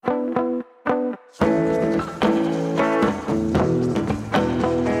Hello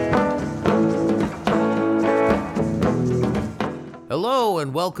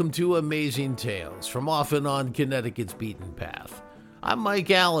and welcome to Amazing Tales from off and on Connecticut's beaten path. I'm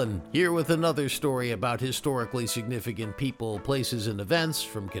Mike Allen, here with another story about historically significant people, places, and events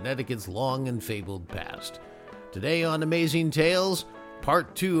from Connecticut's long and fabled past. Today on Amazing Tales,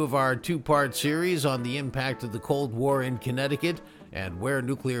 part 2 of our two-part series on the impact of the Cold War in Connecticut and where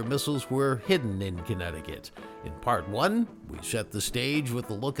nuclear missiles were hidden in Connecticut. In part 1, we set the stage with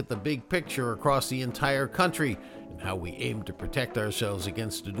a look at the big picture across the entire country and how we aim to protect ourselves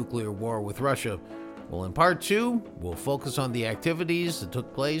against a nuclear war with Russia. Well, in part 2, we'll focus on the activities that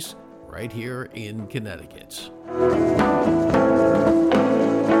took place right here in Connecticut.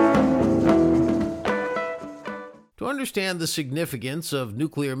 To understand the significance of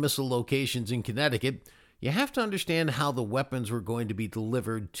nuclear missile locations in Connecticut, you have to understand how the weapons were going to be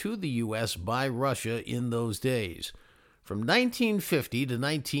delivered to the U.S. by Russia in those days. From 1950 to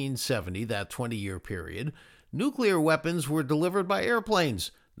 1970, that 20-year period, nuclear weapons were delivered by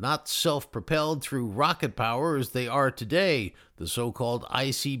airplanes, not self-propelled through rocket power as they are today, the so-called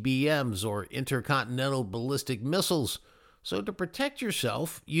ICBMs or intercontinental ballistic missiles. So to protect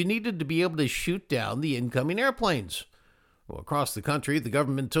yourself, you needed to be able to shoot down the incoming airplanes. Well, across the country, the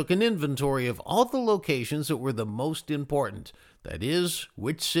government took an inventory of all the locations that were the most important. That is,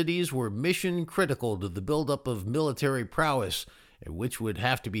 which cities were mission critical to the buildup of military prowess, and which would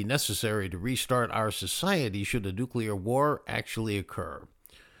have to be necessary to restart our society should a nuclear war actually occur.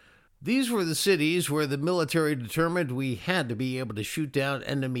 These were the cities where the military determined we had to be able to shoot down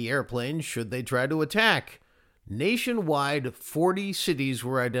enemy airplanes should they try to attack. Nationwide, 40 cities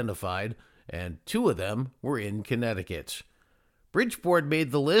were identified, and 2 of them were in Connecticut. Bridgeport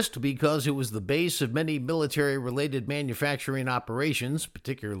made the list because it was the base of many military-related manufacturing operations,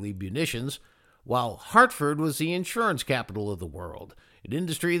 particularly munitions, while Hartford was the insurance capital of the world, an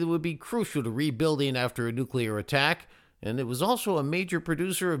industry that would be crucial to rebuilding after a nuclear attack, and it was also a major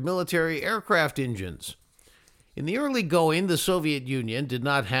producer of military aircraft engines. In the early going, the Soviet Union did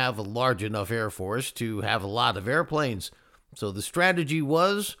not have a large enough air force to have a lot of airplanes, so the strategy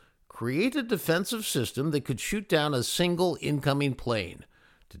was create a defensive system that could shoot down a single incoming plane.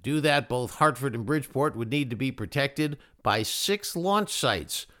 To do that, both Hartford and Bridgeport would need to be protected by 6 launch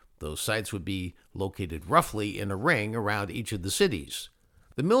sites. Those sites would be located roughly in a ring around each of the cities.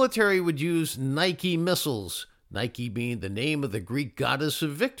 The military would use Nike missiles, Nike being the name of the Greek goddess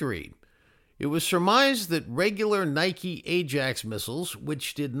of victory. It was surmised that regular Nike Ajax missiles,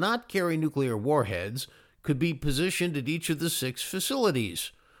 which did not carry nuclear warheads, could be positioned at each of the 6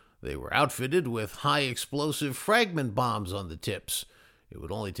 facilities. They were outfitted with high-explosive fragment bombs on the tips. It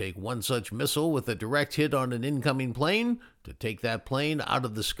would only take one such missile with a direct hit on an incoming plane to take that plane out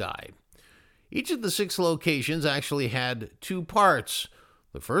of the sky. Each of the 6 locations actually had 2 parts.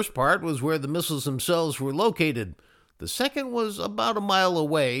 The first part was where the missiles themselves were located. The second was about a mile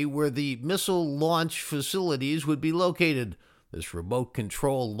away, where the missile launch facilities would be located. This remote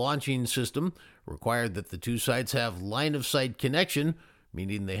control launching system required that the 2 sites have line-of-sight connection,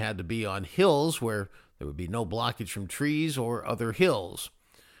 meaning they had to be on hills where there would be no blockage from trees or other hills.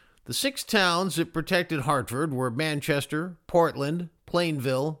 The 6 towns that protected Hartford were Manchester, Portland,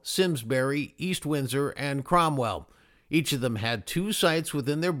 Plainville, Simsbury, East Windsor, and Cromwell. Each of them had 2 sites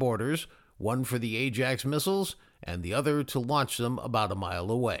within their borders, one for the Ajax missiles and the other to launch them about a mile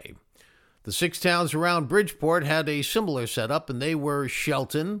away. The 6 towns around Bridgeport had a similar setup, and they were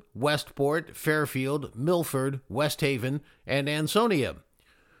Shelton, Westport, Fairfield, Milford, West Haven, and Ansonia.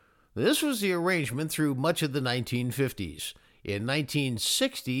 This was the arrangement through much of the 1950s. In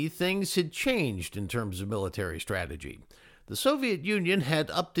 1960, things had changed in terms of military strategy. The Soviet Union had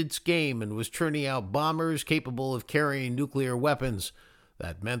upped its game and was churning out bombers capable of carrying nuclear weapons.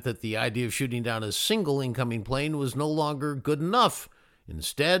 That meant that the idea of shooting down a single incoming plane was no longer good enough.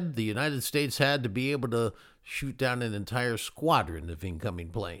 Instead, the United States had to be able to shoot down an entire squadron of incoming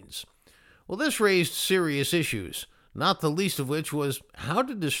planes. Well, this raised serious issues, not the least of which was how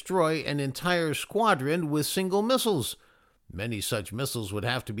to destroy an entire squadron with single missiles. Many such missiles would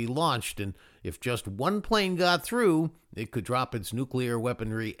have to be launched, and if just one plane got through, it could drop its nuclear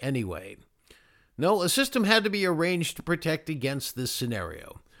weaponry anyway. No, a system had to be arranged to protect against this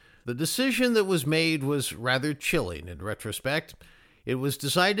scenario. The decision that was made was rather chilling in retrospect. It was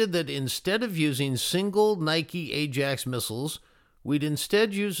decided that instead of using single Nike Ajax missiles, we'd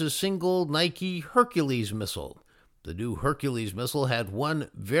instead use a single Nike Hercules missile. The new Hercules missile had one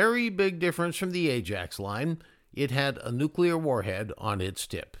very big difference from the Ajax line. It had a nuclear warhead on its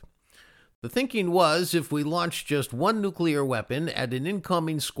tip. The thinking was if we launched just one nuclear weapon at an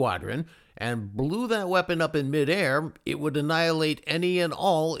incoming squadron and blew that weapon up in midair, it would annihilate any and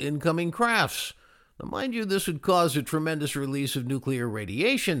all incoming crafts. Now, mind you, this would cause a tremendous release of nuclear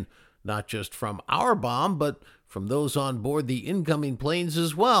radiation, not just from our bomb, but from those on board the incoming planes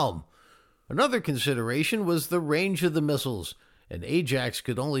as well. Another consideration was the range of the missiles. An Ajax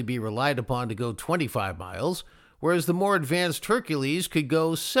could only be relied upon to go 25 miles, whereas the more advanced Hercules could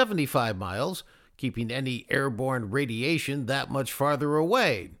go 75 miles, keeping any airborne radiation that much farther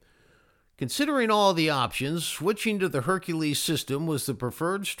away. Considering all the options, switching to the Hercules system was the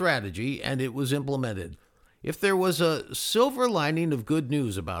preferred strategy, and it was implemented. If there was a silver lining of good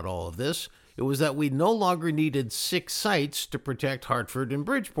news about all of this, it was that we no longer needed 6 sites to protect Hartford and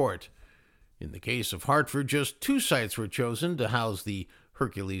Bridgeport. In the case of Hartford, just 2 sites were chosen to house the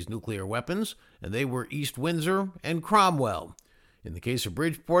Hercules nuclear weapons, and they were East Windsor and Cromwell. In the case of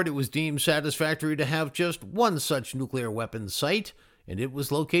Bridgeport, it was deemed satisfactory to have just 1 such nuclear weapons site, and it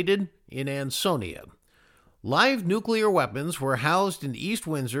was located in Ansonia. Live nuclear weapons were housed in East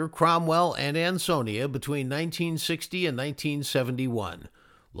Windsor, Cromwell, and Ansonia between 1960 and 1971.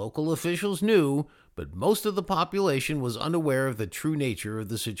 Local officials knew, but most of the population was unaware of the true nature of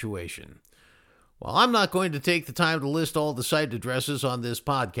the situation. While I'm not going to take the time to list all the site addresses on this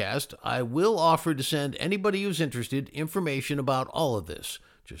podcast, I will offer to send anybody who's interested information about all of this.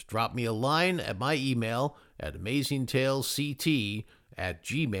 Just drop me a line at my email at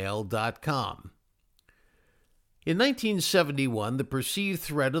amazingtalesct@gmail.com. In 1971, the perceived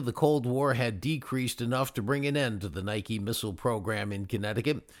threat of the Cold War had decreased enough to bring an end to the Nike missile program in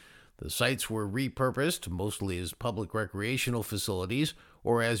Connecticut. The sites were repurposed, mostly as public recreational facilities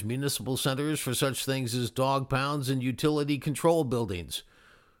or as municipal centers for such things as dog pounds and utility control buildings.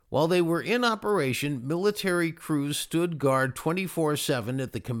 While they were in operation, military crews stood guard 24/7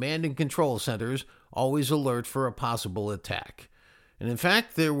 at the command and control centers, always alert for a possible attack. And in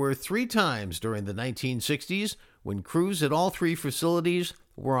fact, there were 3 times during the 1960s when crews at all 3 facilities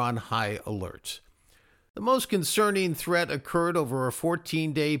were on high alert. The most concerning threat occurred over a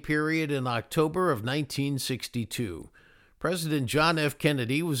 14-day period in October of 1962. President John F.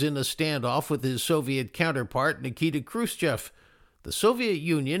 Kennedy was in a standoff with his Soviet counterpart, Nikita Khrushchev. The Soviet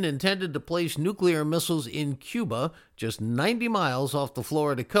Union intended to place nuclear missiles in Cuba, just 90 miles off the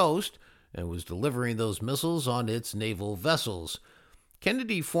Florida coast, and was delivering those missiles on its naval vessels.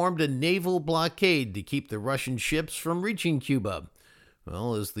 Kennedy formed a naval blockade to keep the Russian ships from reaching Cuba.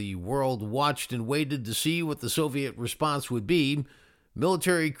 Well, as the world watched and waited to see what the Soviet response would be,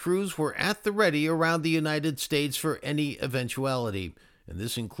 military crews were at the ready around the United States for any eventuality, and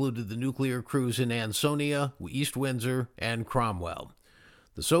this included the nuclear crews in Ansonia, East Windsor, and Cromwell.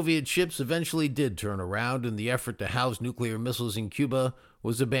 The Soviet ships eventually did turn around, and the effort to house nuclear missiles in Cuba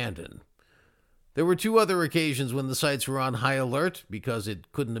was abandoned. There were 2 other occasions when the sites were on high alert because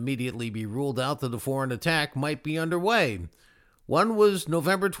it couldn't immediately be ruled out that a foreign attack might be underway. One was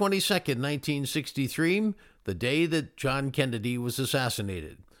November 22, 1963, the day that John Kennedy was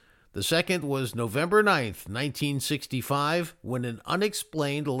assassinated. The second was November 9, 1965, when an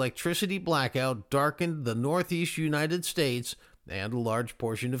unexplained electricity blackout darkened the northeast United States and a large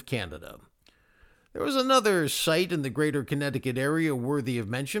portion of Canada. There was another site in the greater Connecticut area worthy of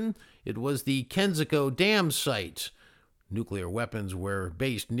mention. It was the Kensico Dam site. Nuclear weapons were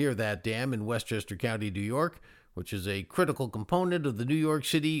based near that dam in Westchester County, New York, which is a critical component of the New York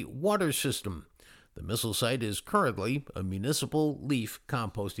City water system. The missile site is currently a municipal leaf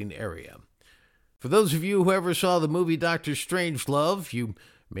composting area. For those of you who ever saw the movie Dr. Strangelove, you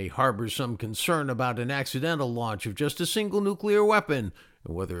may harbor some concern about an accidental launch of just a single nuclear weapon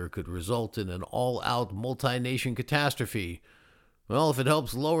and whether it could result in an all-out multi-nation catastrophe. Well, if it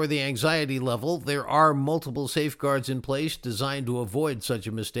helps lower the anxiety level, there are multiple safeguards in place designed to avoid such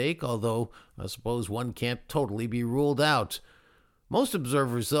a mistake, although I suppose one can't totally be ruled out. Most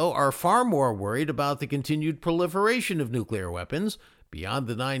observers, though, are far more worried about the continued proliferation of nuclear weapons beyond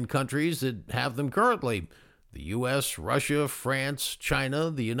the 9 countries that have them currently: the U.S., Russia, France, China,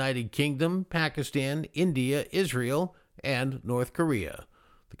 the United Kingdom, Pakistan, India, Israel, and North Korea.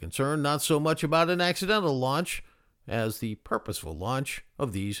 The concern not so much about an accidental launch as the purposeful launch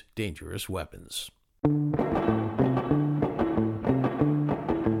of these dangerous weapons.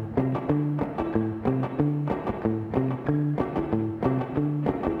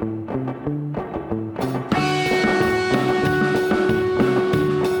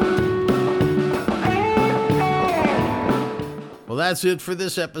 Well, that's it for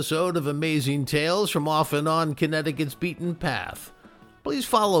this episode of Amazing Tales from Off and On Connecticut's Beaten Path. Please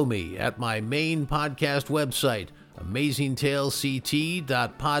follow me at my main podcast website,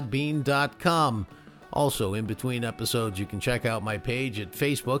 amazingtalesct.podbean.com. Also, in between episodes, you can check out my page at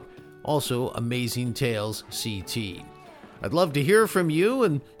Facebook, also Amazing Tales CT. I'd love to hear from you,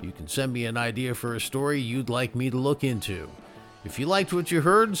 and you can send me an idea for a story you'd like me to look into. If you liked what you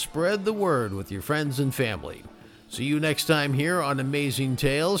heard, spread the word with your friends and family. See you next time here on Amazing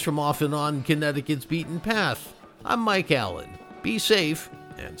Tales from Off and On Connecticut's Beaten Path. I'm Mike Allen. Be safe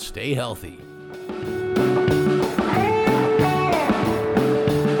and stay healthy.